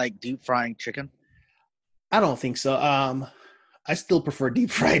replacing like deep frying chicken? I don't think so. I still prefer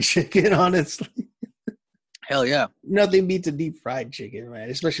deep fried chicken, honestly. Hell yeah. Nothing beats a deep fried chicken, man.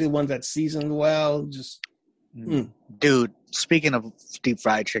 Especially ones that seasoned well. Dude, speaking of deep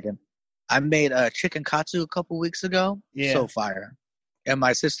fried chicken, I made a chicken katsu a couple weeks ago. Yeah. So fire. And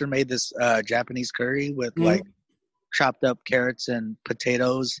my sister made this Japanese curry with like chopped up carrots and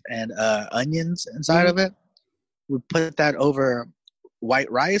potatoes and onions inside of it. We put that over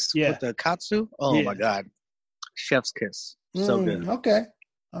white rice with the katsu. Oh my God. Chef's kiss. So good. Okay.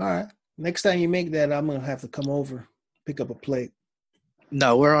 All right. Next time you make that, I'm going to have to come over, pick up a plate.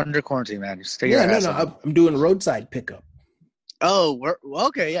 No, we're under quarantine, man. Just stay your ass on. I'm doing roadside pickup. Oh,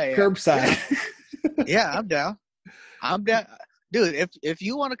 okay, yeah. Curbside. Yeah, I'm down. Dude, if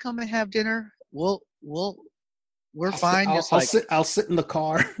you want to come and have dinner, we're fine. I'll sit in the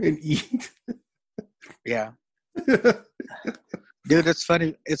car and eat. Yeah. Dude, it's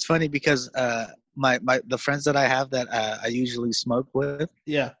funny. It's funny because the friends that I have that I usually smoke with,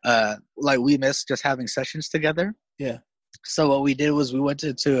 like, we miss just having sessions together. Yeah. So what we did was we went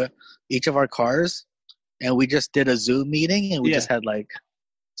to each of our cars and we just did a Zoom meeting and we just had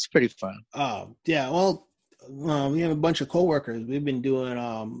it's pretty fun. Oh yeah. Well, we have a bunch of coworkers. We've been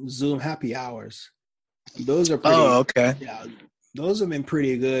doing Zoom happy hours. Those are pretty. Oh, okay. Yeah, those have been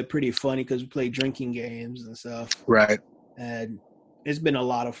pretty good, pretty funny because we play drinking games and stuff. Right. And it's been a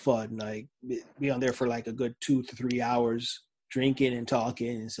lot of fun. Like, be on there for like a good 2 to 3 hours drinking and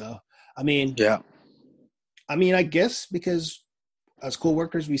talking and stuff. I mean, I guess because as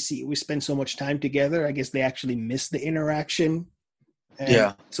coworkers, we spend so much time together. I guess they actually miss the interaction.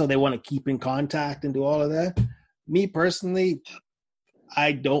 And so they want to keep in contact and do all of that. Me personally,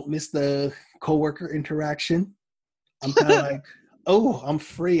 I don't miss the coworker interaction. I'm kind of like, oh, I'm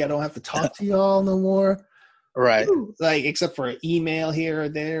free. I don't have to talk to y'all no more. Right. Like, except for an email here or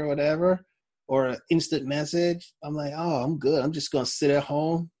there or whatever, or an instant message. I'm like, oh, I'm good. I'm just going to sit at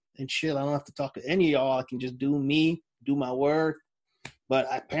home and chill. I don't have to talk to any of y'all. I can just do me, do my work. But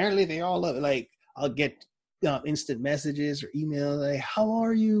apparently they all love it. Like, I'll get instant messages or emails like, how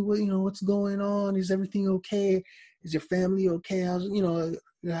are you? What's going on? Is everything okay? Is your family okay? How's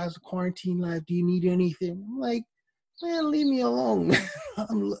the quarantine life? Do you need anything? I'm like, man, leave me alone.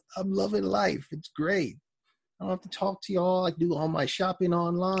 I'm loving life. It's great. I don't have to talk to y'all. I do all my shopping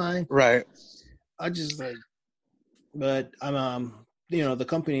online. Right. I just but I'm the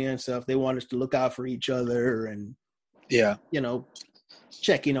company and stuff, they want us to look out for each other and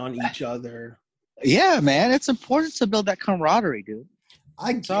checking on each other. Yeah, man, it's important to build that camaraderie, dude.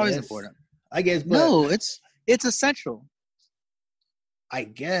 It's always important. I guess. But no, it's essential. I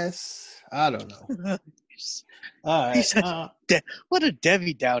guess. I don't know. All right. What a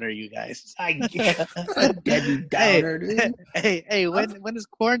Debbie Downer, you guys. A Debbie Downer, dude. Hey, when this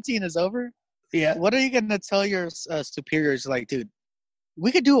quarantine is over, what are you going to tell your superiors? Like, dude,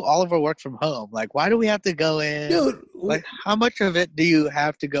 we could do all of our work from home. Like, why do we have to go in? Dude, like, how much of it do you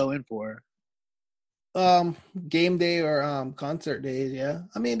have to go in for? Game day or concert days, yeah.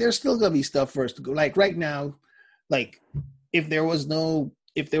 I mean, there's still gonna be stuff for us to go. Like right now, like if there was no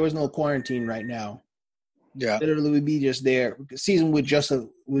quarantine right now, yeah, literally we'd be just there. The season would just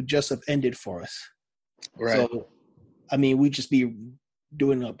have ended for us. Right. So, I mean, we'd just be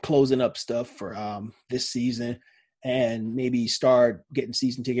closing up stuff for this season, and maybe start getting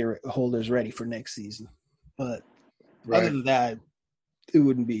season ticket holders ready for next season. But other than that, it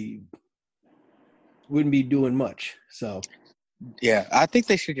wouldn't be doing much. So yeah, I think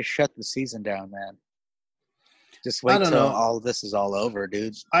they should just shut the season down, man. Just wait till all of this is all over,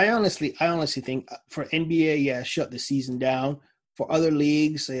 dude. I honestly think for NBA, yeah, shut the season down. For other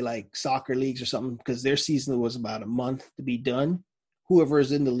leagues, say like soccer leagues or something, because their season was about a month to be done. Whoever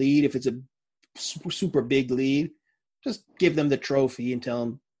is in the lead, if it's a super big lead, just give them the trophy and tell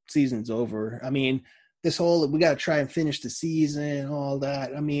them season's over. I mean, we got to try and finish the season, all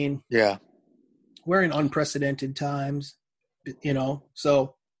that. I mean, yeah, we're in unprecedented times,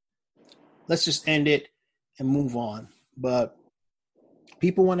 so let's just end it and move on. But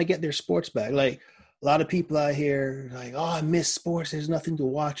people want to get their sports back. Like a lot of people out here like, oh, I miss sports. There's nothing to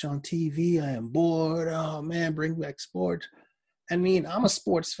watch on TV. I am bored. Oh man, bring back sports. I mean, I'm a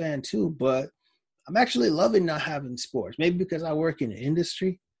sports fan too, but I'm actually loving not having sports. Maybe because I work in the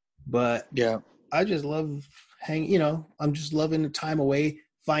industry, but yeah, I just love I'm just loving the time away,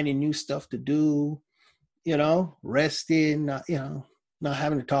 finding new stuff to do, resting, not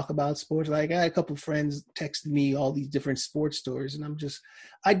having to talk about sports. Like I had a couple of friends texting me all these different sports stories, and I'm just,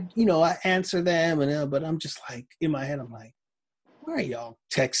 I answer them, but I'm just like in my head, I'm like, why are y'all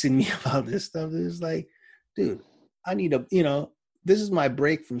texting me about this stuff? It's like, dude, I need this is my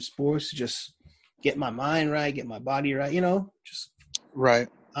break from sports to just get my mind right, get my body right, just right.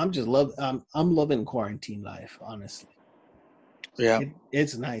 I'm loving quarantine life, honestly. Yeah,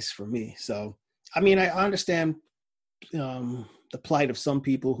 it's nice for me. So, I mean, I understand the plight of some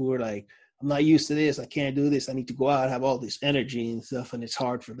people who are like, I'm not used to this. I can't do this. I need to go out, have all this energy and stuff, and it's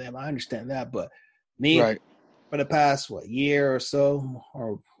hard for them. I understand that, but me, for the past year or so,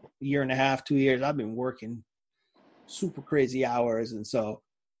 or year and a half, 2 years, I've been working super crazy hours, and so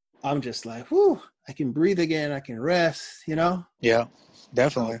I'm just like, whew, I can breathe again. I can rest. Yeah,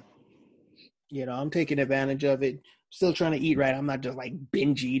 definitely. I'm taking advantage of it. Still trying to eat right. I'm not just like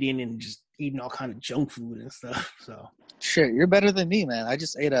binge eating and just eating all kind of junk food and stuff. So shit, you're better than me, man. I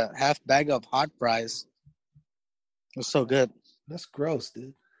just ate a half bag of hot fries. It was so good. That's gross,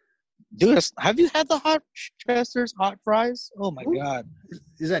 dude. Dude, have you had the Hot Chester's hot fries? Oh my God.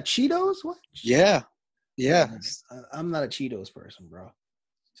 Is that Cheetos? What? Yeah. I'm not a Cheetos person, bro.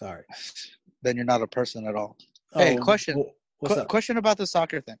 Sorry. Then you're not a person at all. Hey, question. What's up? Question about the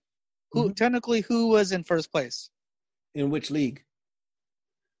soccer thing. Who was in first place? In which league?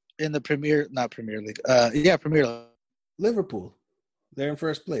 In the Premier League. Premier League. Liverpool. They're in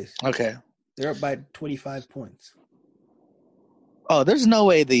first place. Okay. They're up by 25 points. Oh, there's no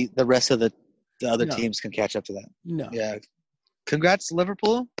way the rest of the other teams can catch up to that. No. Yeah. Congrats,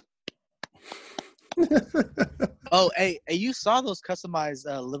 Liverpool. Oh, hey, you saw those customized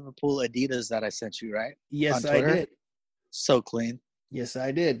Liverpool Adidas that I sent you, right? Yes, I did. So clean. Yes,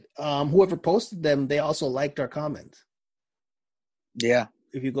 I did. Whoever posted them, they also liked our comments. Yeah.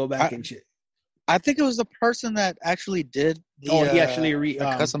 If you go back and check. I think it was the person that actually did he actually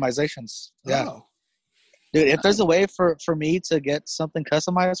customizations. Yeah. Oh. Dude, if there's a way for me to get something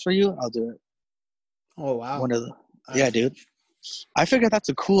customized for you, I'll do it. Oh, wow. Dude. I figure that's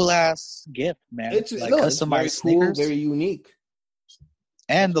a cool-ass gift, man. It's customized very sneakers. Cool, very unique.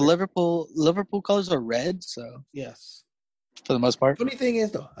 And the Liverpool colors are red, so. Yes. For the most part. Funny thing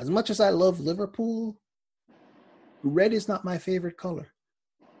is, though, as much as I love Liverpool, red is not my favorite color.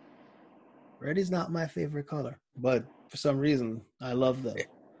 Red is not my favorite color, but for some reason, I love them.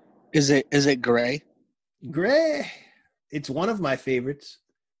 Is it gray? Gray. It's one of my favorites,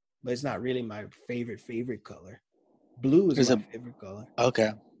 but it's not really my favorite color. Blue is my favorite color.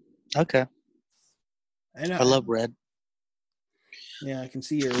 Okay. And I love red. Yeah, I can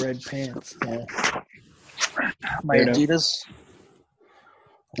see your red pants. Yeah. My Adidas.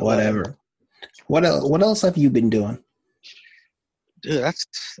 Whatever. What else have you been doing? Dude,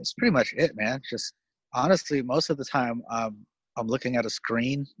 that's pretty much it, man. Just honestly, most of the time, I'm looking at a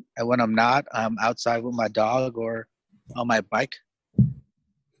screen, and when I'm not, I'm outside with my dog or on my bike. Do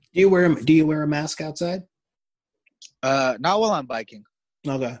you wear a mask outside? Not while I'm biking.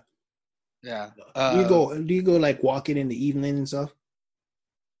 Okay. Yeah. Do you go like walking in the evening and stuff?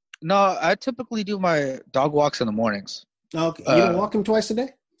 No, I typically do my dog walks in the mornings. Okay, you don't walk him twice a day?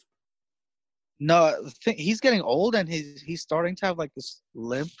 No, he's getting old, and he's starting to have like this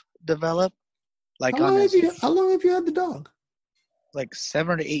limp develop. Like how long have you had the dog? Like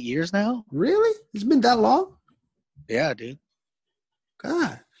 7 to 8 years now. Really? It's been that long? Yeah, dude.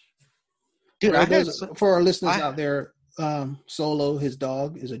 God. Dude, for our listeners out there, Solo, his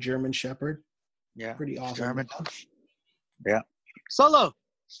dog, is a German Shepherd. Yeah. Pretty awesome. German dog. Yeah. Solo,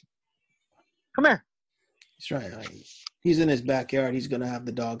 come here. He's right. He's in his backyard. He's going to have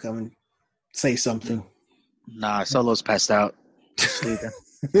the dog come and say something. Nah, Solo's passed out. Sleeping.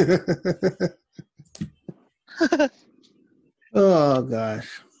 Oh,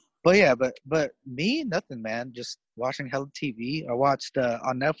 gosh. But yeah, but me, nothing, man. Just watching hella TV. I watched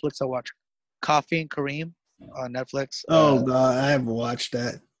on Netflix. I watched Coffee and Kareem on Netflix. Oh God, I haven't watched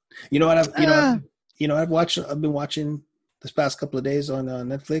that. You know what? I've been watching this past couple of days on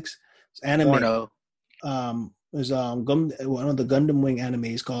Netflix. It's anime. Porno. There's one of the Gundam Wing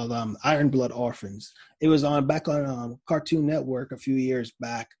animes called Iron Blood Orphans. It was back on Cartoon Network a few years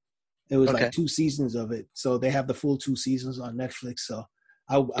back. It was like 2 seasons of it, so they have the full 2 seasons on Netflix. So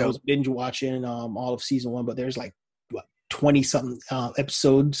I was binge watching all of season 1, but there's like 20 something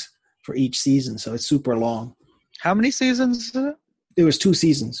episodes for each season, so it's super long. How many seasons is it? There was 2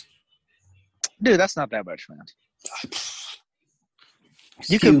 seasons. Dude, that's not that much, man.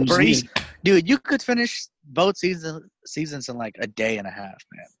 You could breeze, dude. You could finish both seasons in like a day and a half,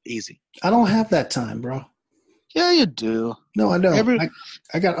 man. Easy. I don't have that time, bro. Yeah, you do. No, I don't.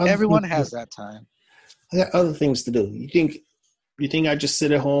 I got everyone has that time. I got other things to do. You think I just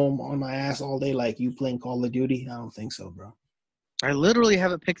sit at home on my ass all day like you playing Call of Duty? I don't think so, bro. I literally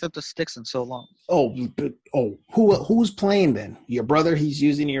haven't picked up the sticks in so long. Who's playing then? Your brother? He's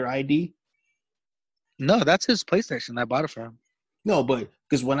using your ID? No, that's his PlayStation. I bought it for him. No, but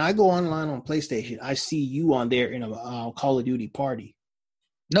because when I go online on PlayStation, I see you on there in a Call of Duty party.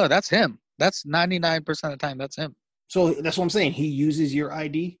 No, that's him. That's 99% of the time. That's him. So that's what I'm saying. He uses your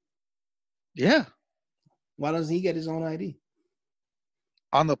ID? Yeah. Why doesn't he get his own ID?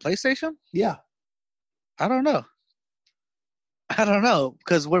 On the PlayStation? Yeah. I don't know.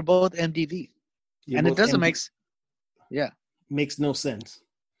 Because we're both MDV. And it doesn't make sense. Yeah. Makes no sense.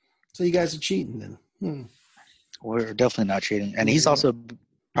 So you guys are cheating then. We're definitely not cheating. And he's also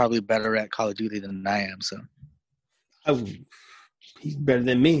probably better at Call of Duty than I am. So he's better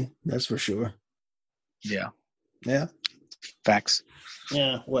than me. That's for sure. Yeah. Yeah. Facts.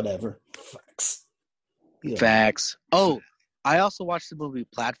 Yeah, whatever. Facts. Yeah. Facts. Oh, I also watched the movie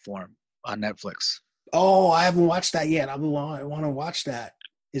Platform on Netflix. Oh, I haven't watched that yet. I want to watch that.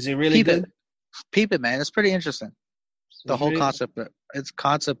 Is it really good? Peep it, man. It's pretty interesting. The whole concept of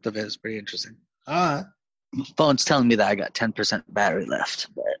it is pretty interesting. All right. Phone's telling me that I got 10% battery left,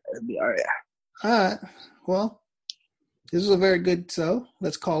 but it'll be all right. All right. Well, this was a very good show.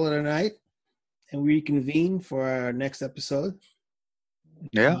 Let's call it a night and reconvene for our next episode.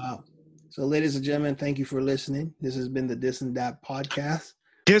 Yeah. So, ladies and gentlemen, thank you for listening. This has been the This and That podcast.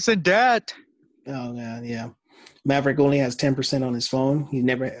 This and That. Oh, man, yeah. Maverick only has 10% on his phone.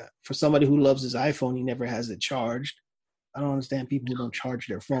 For somebody who loves his iPhone, he never has it charged. I don't understand people who don't charge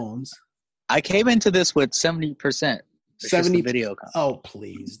their phones. I came into this with 70%. 70 video. Oh,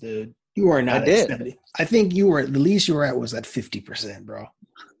 please, dude. You are not at 70. I think the least you were at was at 50%, bro.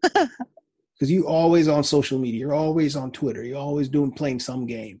 Because you always on social media. You're always on Twitter. You're always playing some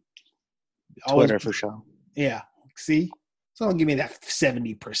game. Twitter for sure. Yeah. See? So don't give me that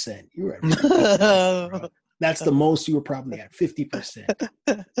 70%. You were at 50%, that's the most you were probably at, 50%.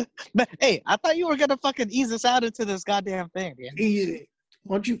 Hey, I thought you were gonna fucking ease us out into this goddamn thing, man.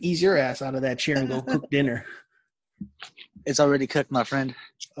 Why don't you ease your ass out of that chair and go cook dinner? It's already cooked, my friend.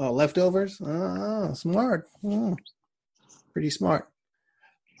 Oh, leftovers? Oh, smart. Oh, pretty smart.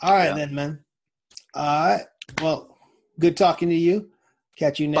 All right, then, man. All right. Well, good talking to you.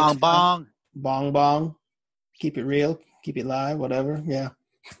 Catch you next time. Bong. Bong, bong. Keep it real. Keep it live. Whatever. Yeah.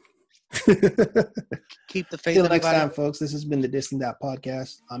 Keep the faith. Till next time, folks. This has been the This and That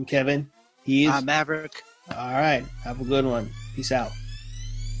podcast. I'm Kevin. I'm Maverick. All right. Have a good one. Peace out.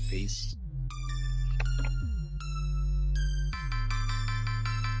 Peace.